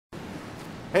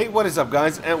Hey, what is up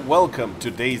guys, and welcome to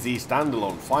DayZ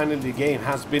StandAlone. Finally the game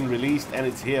has been released and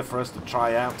it's here for us to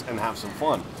try out and have some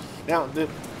fun. Now, the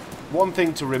one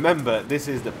thing to remember, this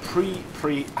is the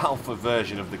pre-alpha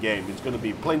version of the game. It's going to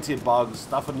be plenty of bugs,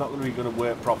 stuff is not really going to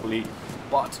work properly,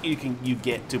 but you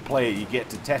get to play, you get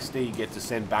to test it, you get to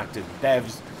send back to the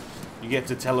devs, you get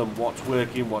to tell them what's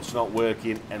working, what's not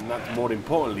working, and that, more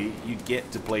importantly, you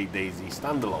get to play DayZ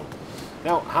StandAlone.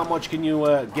 Now, how much can you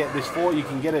get this for? You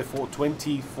can get it for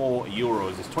 24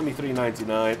 euros. It's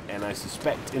 23.99, and I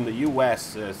suspect in the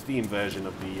US Steam version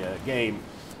of the game,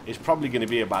 it's probably going to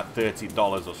be about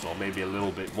 $30 or so, maybe a little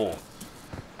bit more.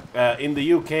 In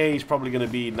the UK, it's probably going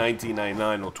to be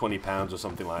 19.99 or £20 or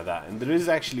something like that. And there is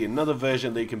actually another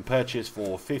version that you can purchase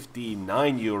for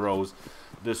 59 euros,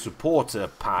 the supporter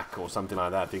pack or something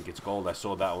like that, I think it's called. I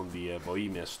saw that on the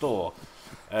Bohemia store.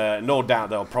 No doubt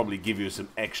they'll probably give you some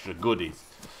extra goodies.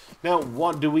 Now,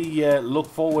 what do we look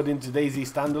forward into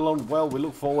DayZ StandAlone? Well, we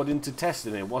look forward into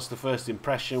testing it. What's the first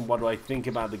impression? What do I think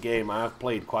about the game? I have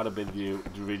played quite a bit of the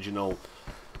original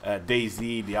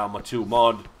DayZ, the Arma 2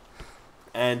 mod.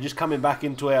 And just coming back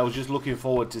into it, I was just looking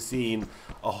forward to seeing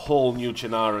a whole new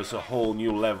Chernarus, a whole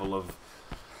new level of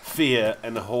fear,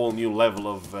 and a whole new level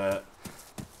of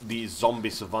the zombie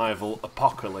survival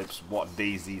apocalypse, what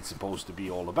DayZ is supposed to be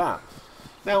all about.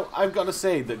 Now, I've got to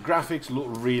say that graphics look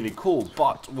really cool,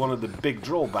 but one of the big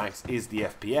drawbacks is the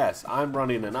FPS. I'm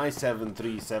running an i7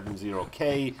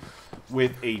 370K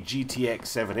with a GTX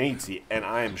 780, and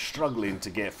I am struggling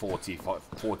to get 40,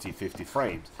 50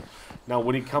 frames. Now,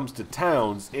 when it comes to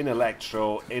towns, in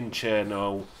Electro, in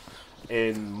Cherno,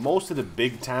 in most of the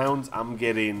big towns, I'm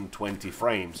getting 20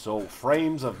 frames. So,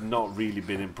 frames have not really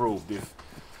been improved. If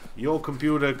your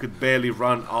computer could barely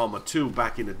run Arma 2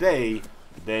 back in the day,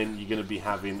 then you're going to be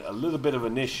having a little bit of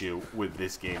an issue with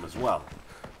this game as well.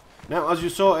 Now, as you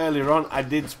saw earlier on, I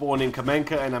did spawn in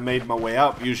Kamenka and I made my way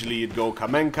up. Usually you'd go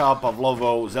Kamenka,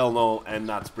 Pavlovo, Zelno, and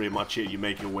that's pretty much it. You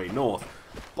make your way north.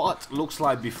 But looks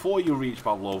like before you reach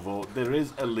Pavlovo, there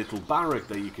is a little barrack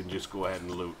that you can just go ahead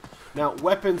and loot. Now,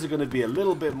 weapons are going to be a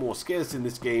little bit more scarce in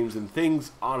this game, and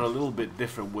things are a little bit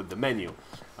different with the menu.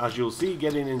 As you'll see,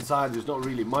 getting inside, there's not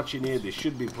really much in here. There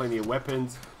should be plenty of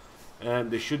weapons,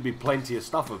 and there should be plenty of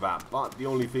stuff about, but the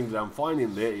only thing that I'm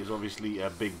finding there is obviously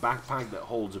a big backpack that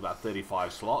holds about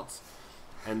 35 slots,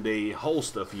 and a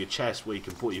holster for your chest where you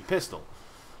can put your pistol.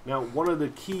 Now, one of the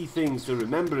key things to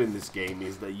remember in this game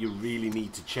is that you really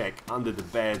need to check under the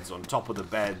beds, on top of the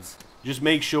beds. Just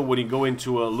make sure when you go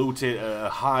into a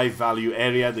high value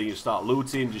area that you start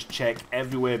looting, just check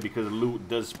everywhere, because loot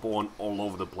does spawn all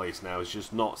over the place now. It's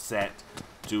just not set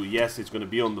to, yes, it's going to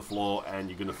be on the floor and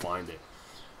you're going to find it.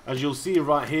 As you'll see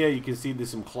right here, you can see there's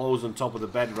some clothes on top of the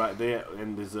bed right there,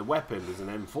 and there's a weapon, there's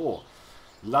an M4.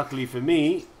 Luckily for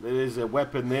me, there is a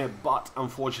weapon there, but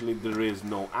unfortunately there is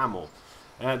no ammo.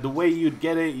 The way you'd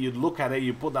get it, you'd look at it,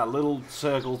 you put that little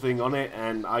circle thing on it,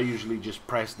 and I usually just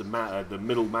press the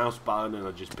middle mouse button and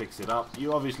it just picks it up.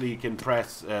 You obviously can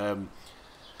press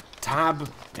tab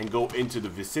and go into the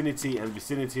vicinity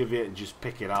of it and just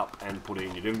pick it up and put it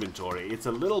in your inventory. It's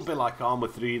a little bit like Arma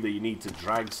 3 that you need to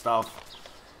drag stuff,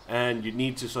 and you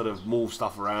need to sort of move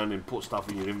stuff around and put stuff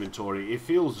in your inventory. It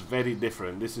feels very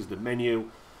different. This is the menu.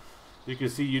 You can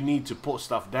see you need to put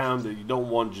stuff down that you don't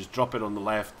want, just drop it on the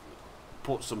left,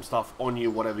 put some stuff on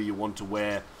you, whatever you want to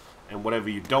wear, and whatever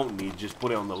you don't need, just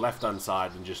put it on the left hand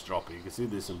side and just drop it. You can see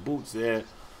there's some boots there.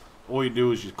 All you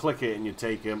do is you click it and you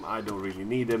take them. I don't really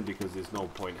need them because there's no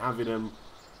point having them.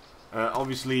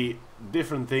 Obviously,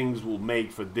 different things will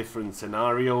make for different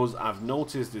scenarios. I've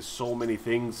noticed there's so many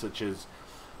things, such as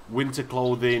winter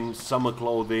clothing, summer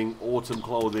clothing, autumn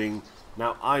clothing.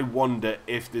 Now, I wonder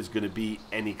if there's going to be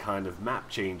any kind of map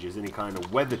changes, any kind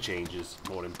of weather changes,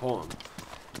 more important.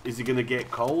 Is it going to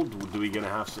get cold? Are we going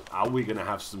to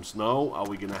have some snow? Are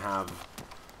we going to have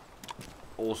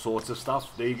all sorts of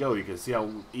stuff? There you go. You can see how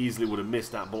easily would have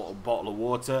missed that bottle of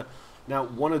water. Now,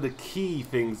 one of the key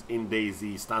things in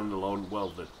DayZ StandAlone, well,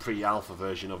 the pre-alpha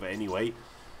version of it anyway,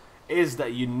 is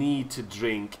that you need to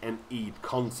drink and eat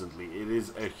constantly. It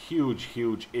is a huge,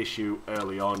 huge issue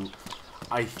early on.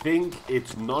 I think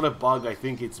it's not a bug. I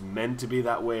think it's meant to be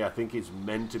that way. I think it's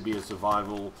meant to be a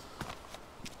survival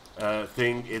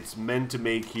thing. It's meant to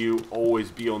make you always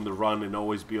be on the run and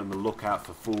always be on the lookout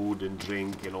for food and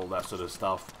drink and all that sort of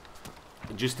stuff.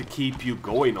 And just to keep you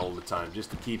going all the time.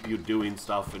 Just to keep you doing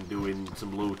stuff and doing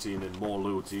some looting and more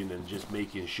looting and just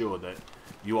making sure that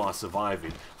you are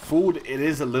surviving. Food, it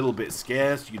is a little bit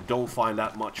scarce. You don't find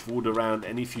that much food around,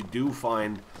 and if you do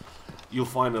find, you'll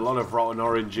find a lot of rotten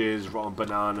oranges, rotten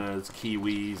bananas,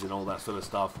 kiwis, and all that sort of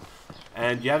stuff.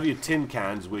 And you have your tin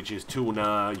cans, which is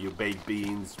tuna, your baked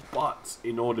beans, but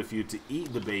in order for you to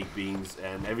eat the baked beans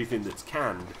and everything that's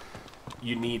canned,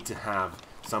 you need to have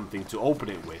something to open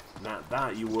it with. Now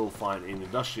that you will find in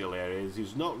industrial areas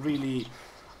is not really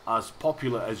as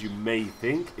popular as you may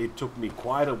think. It took me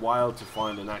quite a while to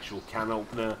find an actual can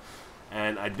opener,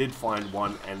 and I did find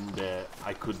one, and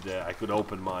I could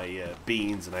open my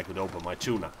beans and I could open my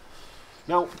tuna.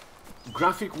 Now,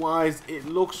 graphic wise, it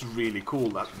looks really cool.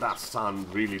 That sun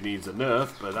really needs a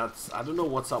nerf, but I don't know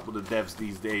what's up with the devs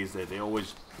these days, that they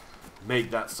always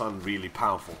make that sun really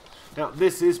powerful. Now,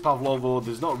 this is Pavlovo.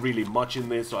 There's not really much in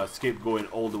this, so I skipped going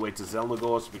all the way to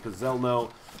Zelnogorsk, because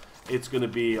Zelno, it's going to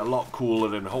be a lot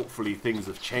cooler, and hopefully things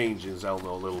have changed in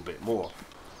Zelno a little bit more.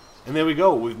 And there we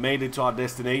go, we've made it to our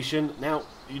destination. Now,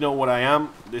 you know what I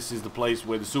am. This is the place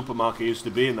where the supermarket used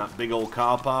to be, in that big old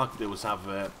car park. There was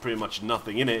pretty much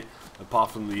nothing in it,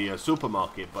 apart from the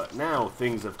supermarket. But now,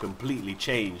 things have completely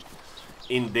changed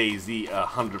in DayZ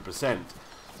 100%.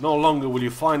 No longer will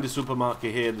you find the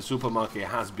supermarket here. The supermarket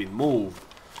has been moved,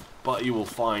 but you will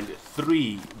find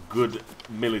 3 good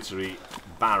military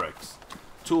barracks.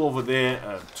 2 over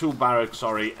there, 2 barracks,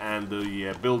 sorry, and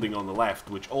the building on the left,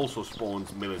 which also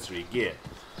spawns military gear.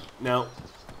 Now,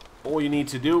 all you need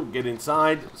to do, get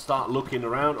inside, start looking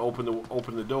around,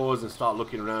 open the doors and start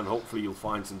looking around. Hopefully you'll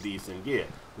find some decent gear.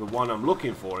 The one I'm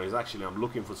looking for is actually, I'm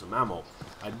looking for some ammo.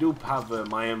 I do have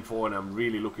my M4, and I'm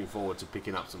really looking forward to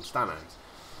picking up some StandAlones.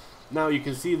 Now you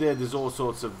can see there's all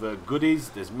sorts of goodies.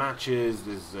 There's matches,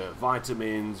 there's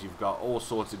vitamins, you've got all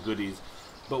sorts of goodies.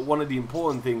 But one of the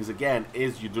important things, again,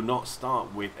 is you do not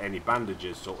start with any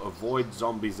bandages. So avoid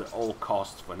zombies at all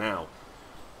costs for now.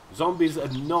 Zombies are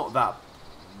not that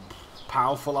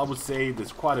powerful, I would say.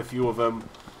 There's quite a few of them,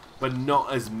 but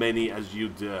not as many as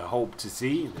you'd hope to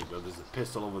see. There you go, there's a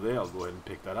pistol over there. I'll go ahead and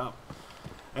pick that up.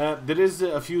 There is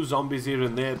a few zombies here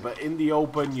and there, but in the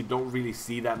open you don't really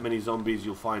see that many zombies.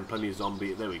 You'll find plenty of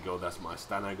zombies. There we go, that's my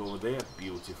StandAlone over there.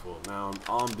 Beautiful. Now I'm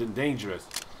armed and dangerous.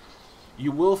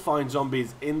 You will find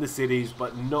zombies in the cities,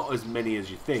 but not as many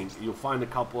as you think. You'll find a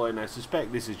couple, and I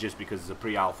suspect this is just because it's a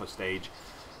pre-alpha stage,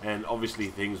 and obviously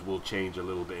things will change a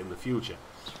little bit in the future.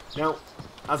 Now,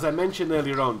 as I mentioned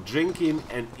earlier on, drinking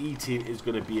and eating is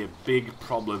going to be a big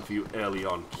problem for you early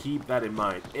on. Keep that in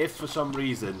mind. If for some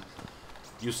reason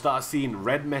you start seeing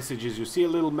red messages, you see a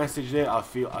little message there, I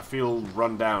feel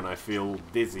run down, I feel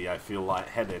dizzy, I feel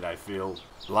lightheaded, I feel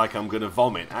like I'm going to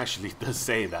vomit. Actually, it does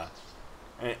say that.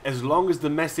 As long as the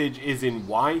message is in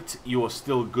white, you are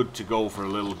still good to go for a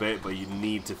little bit, but you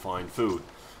need to find food.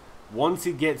 Once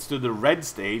it gets to the red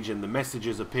stage and the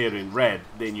messages appear in red,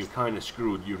 then you're kind of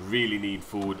screwed. You really need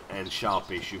food, and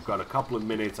sharpish. You've got a couple of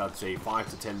minutes, I'd say 5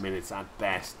 to 10 minutes at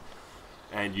best,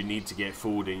 and you need to get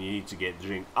food and you need to get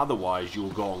drink. Otherwise,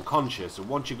 you'll go unconscious. And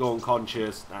once you go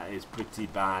unconscious, that is pretty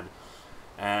bad.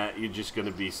 You're just going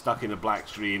to be stuck in a black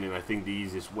screen, and I think the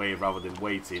easiest way, rather than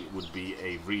waiting, would be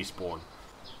a respawn.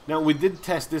 Now, we did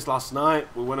test this last night.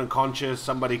 We went unconscious,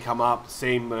 somebody come up,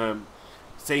 same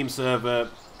server,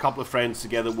 couple of friends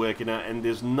together working out, and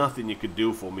there's nothing you could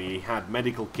do for me. He had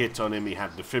medical kit on him, he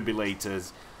had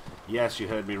defibrillators. Yes, you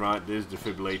heard me right, there's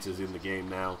defibrillators in the game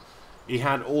now. He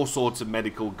had all sorts of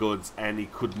medical goods, and he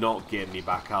could not get me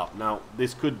back up. Now,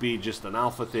 this could be just an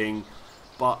alpha thing,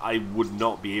 but I would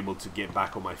not be able to get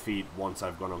back on my feet once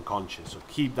I've gone unconscious. So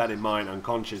keep that in mind.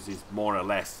 Unconscious is more or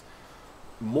less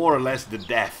the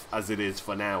death, as it is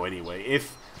for now anyway.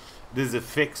 If there's a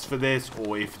fix for this,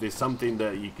 or if there's something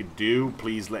that you could do,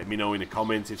 please let me know in the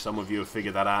comments if some of you have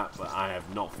figured that out, but I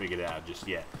have not figured it out just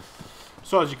yet.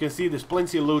 So as you can see, there's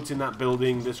plenty of loot in that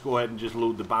building. Let's go ahead and just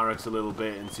loot the barracks a little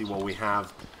bit and see what we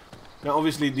have. Now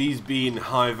obviously, these being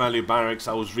high value barracks,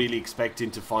 I was really expecting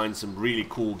to find some really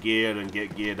cool gear and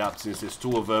get geared up, since there's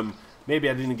 2 of them. Maybe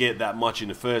I didn't get that much in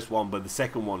the first one, but the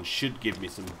second one should give me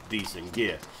some decent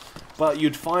gear. But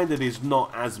you'd find that it's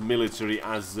not as military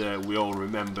as we all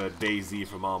remember DayZ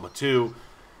from Arma 2.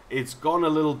 It's gone a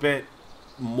little bit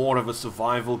more of a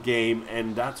survival game,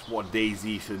 and that's what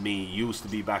DayZ for me used to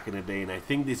be back in the day, and I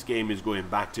think this game is going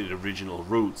back to the original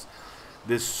roots.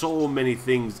 There's so many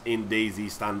things in DayZ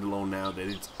StandAlone now that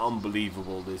it's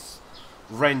unbelievable. There's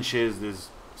wrenches, there's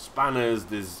spanners,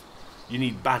 you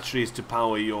need batteries to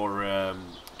power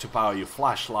your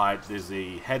flashlight. There's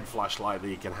a head flashlight that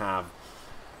you can have.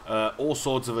 All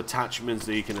sorts of attachments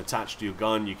that you can attach to your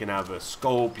gun. You can have a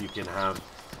scope, you can have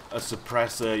a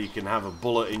suppressor, you can have a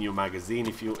bullet in your magazine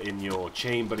if you in your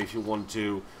chamber if you want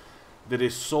to. There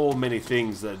is so many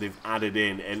things that they've added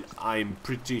in, and I'm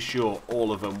pretty sure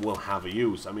all of them will have a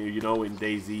use. I mean, you know, in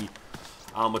DayZ,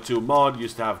 Arma 2 mod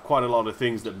used to have quite a lot of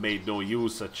things that made no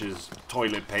use, such as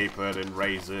toilet paper and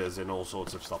razors and all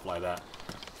sorts of stuff like that.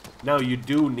 Now you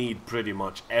do need pretty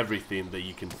much everything that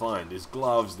you can find. There's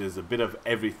gloves, there's a bit of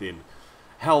everything.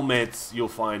 Helmets, you'll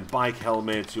find bike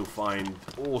helmets, you'll find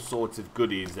all sorts of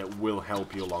goodies that will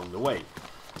help you along the way.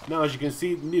 Now, as you can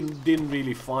see, didn't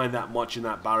really find that much in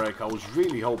that barrack. I was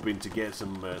really hoping to get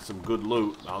some good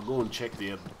loot. I'll go and check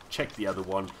the other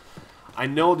one. I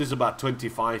know there's about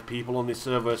 25 people on this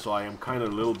server, so I am kind of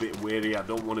a little bit wary. I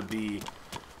don't want to be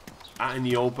out in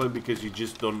the open because you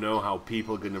just don't know how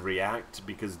people are going to react,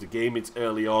 because the game, it's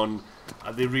early on.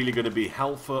 Are they really going to be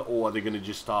helpful, or are they going to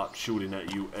just start shooting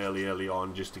at you early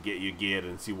on just to get you geared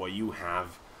and see what you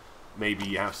have? Maybe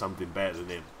you have something better than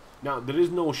him. Now, there is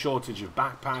no shortage of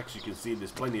backpacks. You can see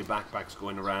there's plenty of backpacks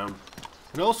going around.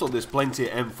 And also there's plenty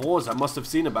of M4s. I must have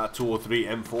seen about 2 or 3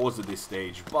 M4s at this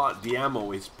stage. But the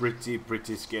ammo is pretty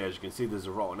scarce. You can see there's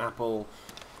a rotten apple.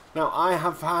 Now, I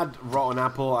have had rotten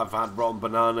apple. I've had rotten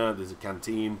banana. There's a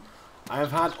canteen. I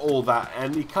have had all that.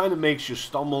 And it kind of makes your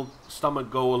stomach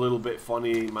go a little bit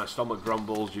funny. My stomach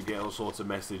grumbles. You get all sorts of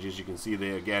messages. You can see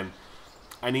there again.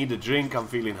 I need a drink, I'm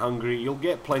feeling hungry. You'll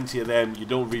get plenty of them. You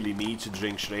don't really need to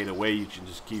drink straight away. You can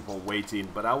just keep on waiting.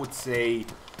 But I would say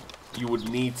you would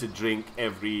need to drink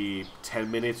every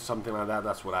 10 minutes, something like that.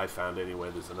 That's what I found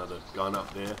anyway. There's another gun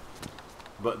up there.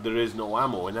 But there is no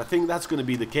ammo. And I think that's going to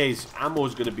be the case. Ammo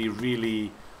is going to be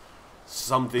really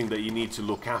something that you need to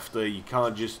look after. You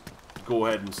can't just go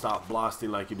ahead and start blasting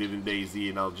like you did in DayZ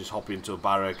and I'll just hop into a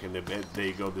barrack and there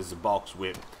you go. There's a box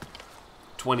with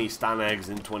 20 StandAgs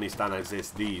and 20 StandAgs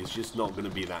SD. It's just not going to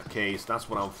be that case. That's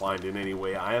what I'm finding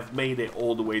anyway. I have made it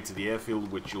all the way to the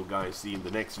airfield, which you'll guys see in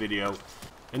the next video.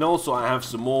 And also I have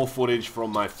some more footage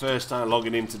from my first time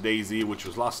logging into DayZ, which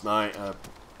was last night.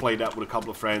 Played that with a couple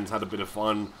of friends, had a bit of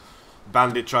fun.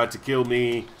 Bandit tried to kill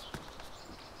me.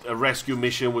 A rescue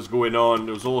mission was going on.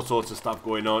 There was all sorts of stuff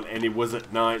going on, and it was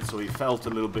at night, so it felt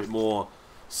a little bit more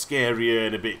scarier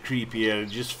and a bit creepier. It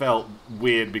just felt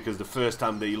weird because the first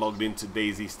time that you logged into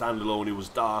DayZ StandAlone, it was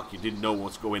dark, you didn't know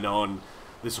what's going on.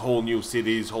 This whole new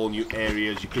cities, whole new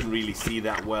areas, you couldn't really see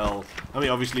that well. I mean,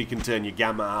 obviously you can turn your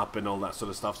gamma up and all that sort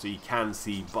of stuff so you can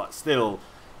see, but still,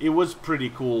 it was pretty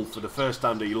cool for the first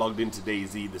time that you logged into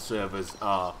DayZ. The servers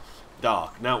are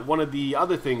dark. Now, one of the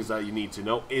other things that you need to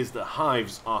know is that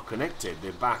hives are connected.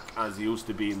 They're back as they used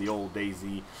to be in the old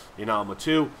DayZ in Arma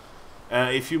 2.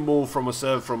 If you move from a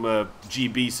server, from a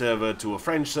GB server to a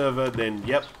French server, then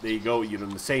yep, there you go, you're in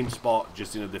the same spot,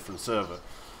 just in a different server.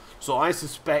 So I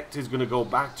suspect it's going to go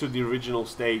back to the original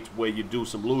state where you do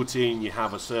some looting, you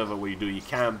have a server where you do your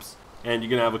camps, and you're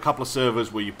going to have a couple of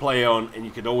servers where you play on, and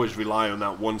you can always rely on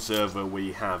that one server where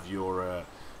you have your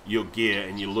gear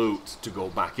and your loot to go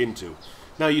back into.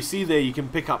 Now you see there, you can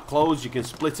pick up clothes, you can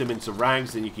split them into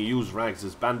rags, and you can use rags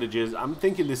as bandages. I'm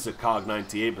thinking this is a Carg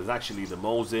 98, but it's actually the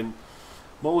Mosin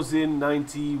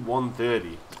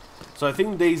 9130. So I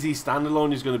think DayZ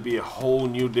StandAlone is going to be a whole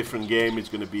new different game. It's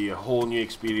going to be a whole new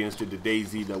experience to the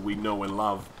DayZ that we know and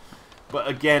love. But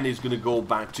again, it's going to go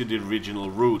back to the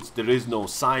original roots. There is no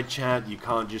side chat. You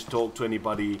can't just talk to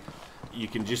anybody. You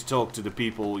can just talk to the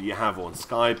people you have on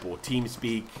Skype or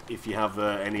TeamSpeak if you have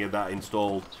any of that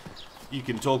installed. You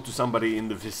can talk to somebody in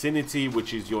the vicinity,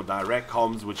 which is your direct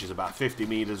comms, which is about 50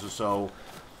 meters or so.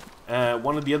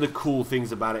 One of the other cool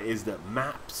things about it is that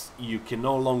maps, you can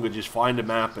no longer just find a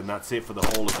map and that's it for the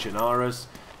whole of Chinaris.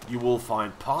 You will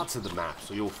find parts of the map.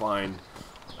 So you'll find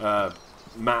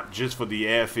map just for the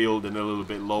airfield and a little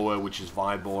bit lower, which is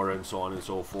Vybor and so on and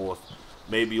so forth.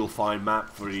 Maybe you'll find map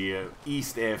for the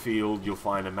east airfield. You'll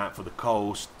find a map for the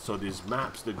coast. So there's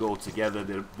maps that go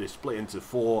together. They're split into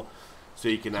 4, so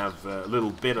you can have a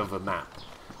little bit of a map.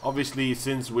 Obviously,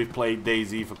 since we've played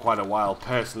DayZ for quite a while,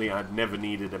 personally, I've never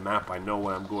needed a map. I know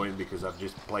where I'm going because I've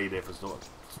just played it for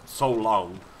so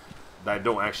long that I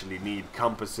don't actually need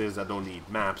compasses. I don't need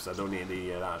maps. I don't need any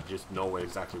of that. I just know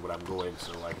exactly where I'm going,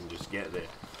 so I can just get there.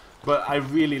 But I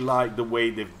really like the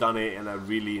way they've done it, and I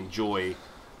really enjoy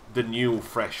the new,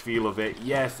 fresh feel of it.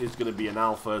 Yes, it's going to be an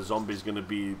alpha. Zombies going to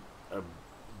be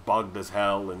bugged as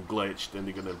hell and glitched, and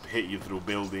they're going to hit you through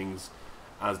buildings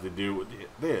as they do.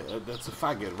 There, that's a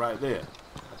faggot right there.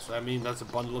 That's a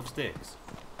bundle of sticks.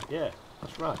 Yeah,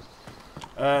 that's right.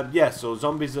 Yeah, so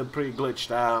zombies are pretty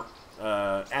glitched out.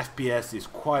 FPS is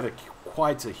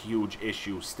quite a huge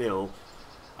issue still.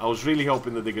 I was really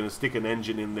hoping that they're going to stick an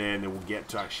engine in there and it will get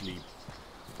to actually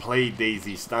play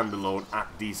DayZ StandAlone at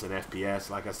decent FPS.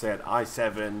 Like I said,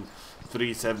 i7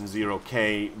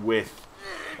 370K with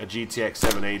a GTX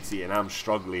 780 and I'm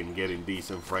struggling getting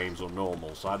decent frames on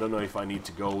normal. So I don't know if I need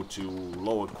to go to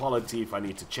lower quality, if I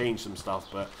need to change some stuff,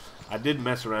 but I did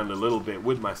mess around a little bit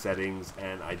with my settings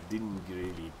and I didn't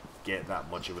really get that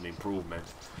much of an improvement.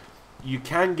 You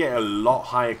can get a lot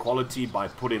higher quality by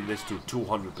putting this to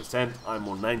 200%. I'm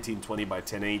on 1920 by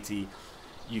 1080.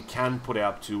 You can put it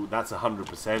up to, that's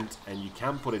 100%, and you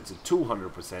can put it to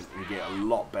 200% and get a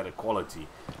lot better quality,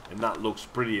 and that looks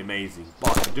pretty amazing.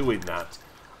 But doing that,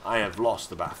 I have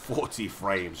lost about 40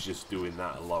 frames just doing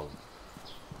that alone.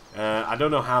 I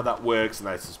don't know how that works, and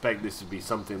I suspect this would be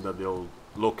something that they'll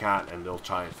look at and they'll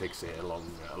try and fix it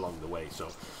along the way. So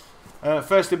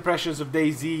first impressions of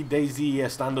DayZ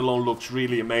StandAlone looks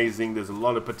really amazing. There's a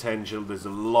lot of potential, there's a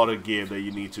lot of gear that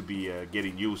you need to be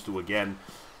getting used to again,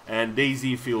 and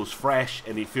DayZ feels fresh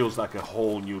and it feels like a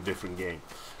whole new different game.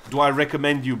 Do I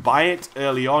recommend you buy it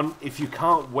early on? If you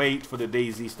can't wait for the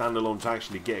DayZ StandAlone to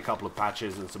actually get a couple of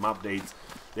patches and some updates,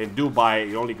 then do buy it.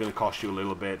 It's only going to cost you a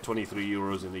little bit, 23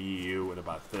 euros in the EU and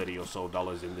about 30 or so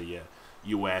dollars in the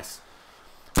US.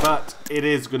 But it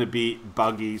is going to be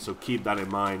buggy, so keep that in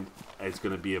mind. It's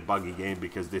going to be a buggy game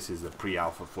because this is the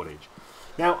pre-alpha footage.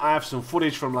 Now, I have some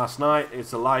footage from last night.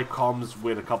 It's a live comms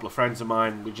with a couple of friends of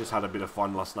mine. We just had a bit of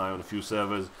fun last night on a few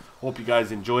servers. Hope you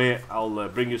guys enjoy it. I'll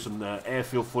bring you some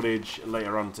airfield footage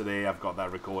later on today. I've got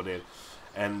that recorded.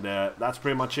 And that's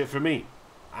pretty much it for me.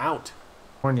 Out.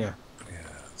 Yeah.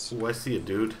 Oh, I see a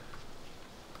dude.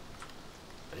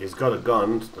 He's got a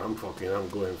gun. I'm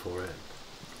going for it.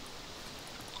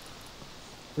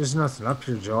 There's nothing up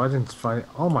here, Joe. I didn't find it.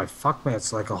 Oh my fuck, man!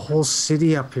 It's like a whole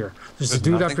city up here. There's a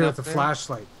dude up here with a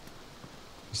flashlight.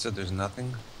 You said there's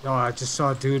nothing? No, I just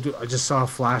saw a dude. I just saw a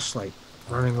flashlight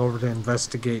running over to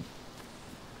investigate.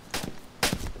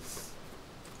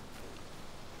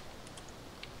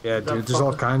 Yeah, dude. There's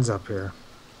all kinds up here.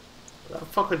 That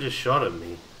fucker just shot at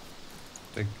me.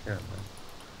 Take care, man.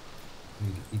 I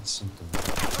need to eat something.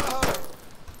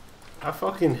 I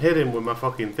fucking hit him with my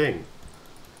fucking thing.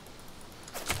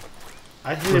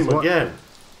 I hit him again.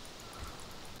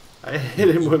 I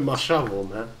hit him with my shovel,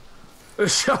 man. A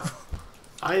shovel?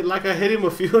 I hit him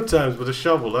a few times with a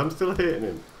shovel. I'm still hitting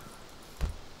him.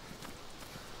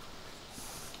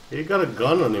 He got a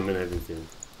gun on him and everything.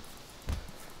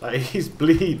 Like, he's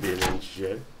bleeding and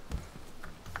shit.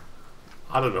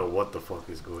 I don't know what the fuck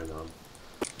is going on.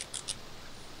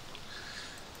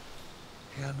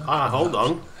 Yeah, hold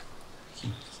on.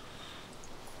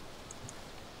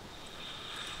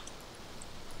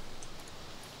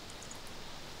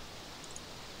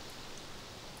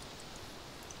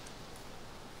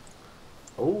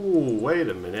 Oh, wait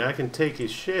a minute. I can take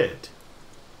his shit.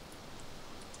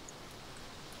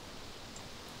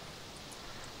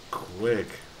 Quick.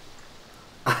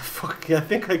 I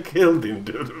think I killed him,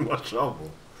 dude, with my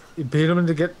shovel. You beat him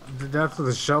to get to death with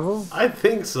a shovel? I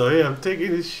think so, yeah. I'm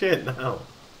taking his shit now.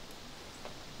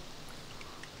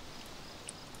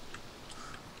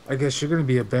 I guess you're going to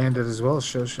be a bandit as well,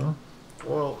 Shosho.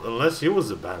 Well, unless he was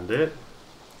a bandit.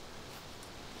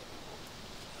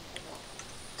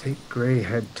 Take gray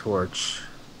head torch.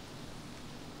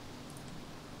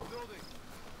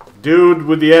 Dude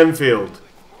with the Enfield.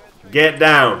 Get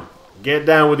down. Get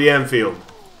down with the Enfield.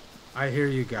 I hear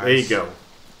you guys. There you go.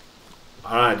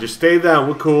 Alright, just stay down.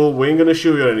 We're cool. We ain't gonna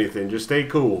shoot you or anything. Just stay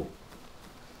cool.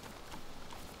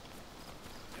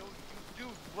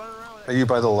 Are you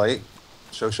by the light,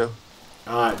 Shosho?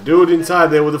 Alright, dude inside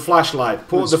there with the flashlight.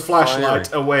 Put the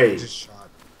flashlight away.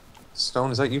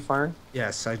 Stone, is that you firing?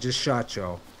 Yes, I just shot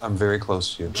Joe. I'm very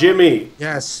close to you. Jimmy.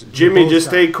 Yes. Jimmy, just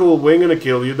stay cool. We ain't gonna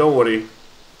kill you. Don't worry.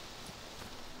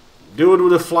 Dude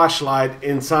with a flashlight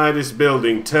inside this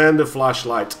building. Turn the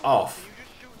flashlight off.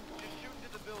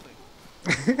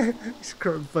 He's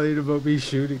complaining about me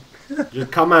shooting.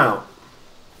 Just come out.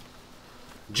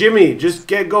 Jimmy, just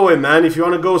get going, man. If you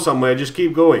want to go somewhere, just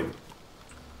keep going.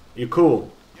 You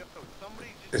cool?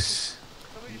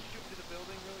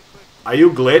 Are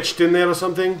you glitched in there or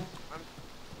something?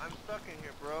 I'm stuck in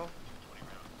here, bro.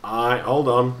 Alright, hold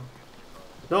on.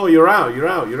 No, you're out, you're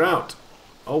out, you're out.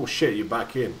 Oh shit, you're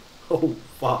back in. Oh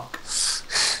fuck.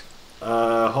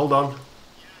 Hold on.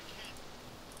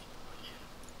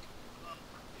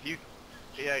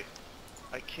 Yeah,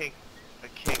 I can't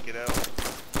get out.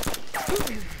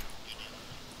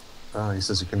 Oh, he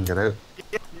says he couldn't get out.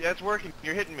 Yeah, it's working.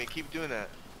 You're hitting me. Keep doing that.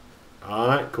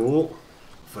 Alright, cool.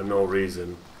 For no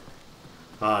reason.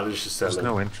 Ah, this is selling. There's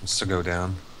no entrance to go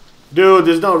down. Dude,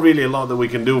 there's not really a lot that we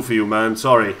can do for you, man.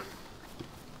 Sorry.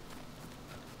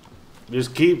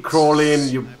 Just keep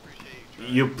crawling.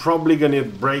 You're probably gonna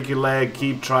break your leg.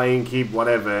 Keep trying, keep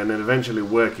whatever, and then eventually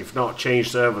work. If not, change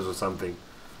servers or something.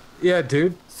 Yeah,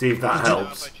 dude. See if that If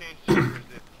helps. I change chambers,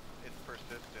 it's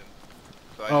persistent.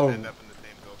 So I Oh. just end up in the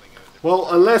same building at a different Well,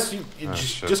 unless you Oh, just,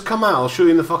 shit. just come out, I'll shoot you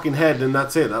in the fucking head, and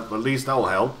that's it. That, at least that'll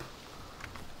help.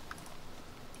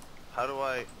 How do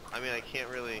I mean, I can't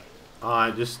really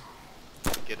I just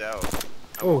get out.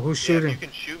 Oh, who's Yeah, shooting? if you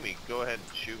can shoot me, go ahead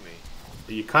and shoot me.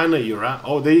 you're at.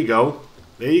 Oh, there you go.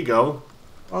 There you go.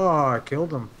 Oh, I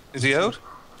killed him. Is he out?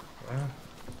 Yeah.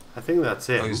 I think that's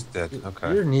it. Oh, he's dead.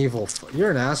 Okay. You're an evil.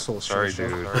 You're an asshole. Sorry, Shosho.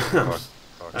 dude.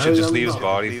 Fuck. You should just I'm leave his not-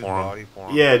 body for him.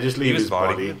 Yeah, just leave his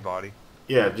body. body.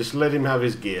 Yeah, just let him have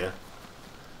his gear.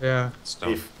 Yeah.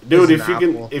 Stone. Dude, He's if an you can,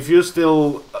 apple. if you're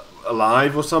still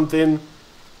alive or something,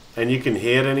 and you can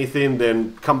hear anything,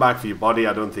 then come back for your body.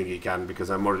 I don't think he can because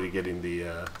I'm already getting the.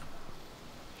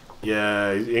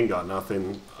 Yeah, he ain't got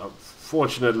nothing.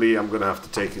 Fortunately, I'm gonna have to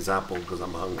take his apple because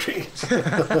I'm hungry.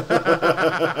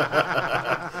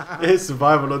 It's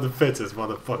survival of the fittest,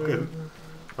 motherfucker.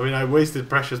 I mean, I wasted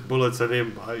precious bullets on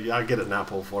him. I get an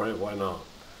apple for it. Why not?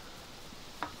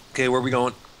 Okay, where are we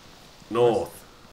going? North.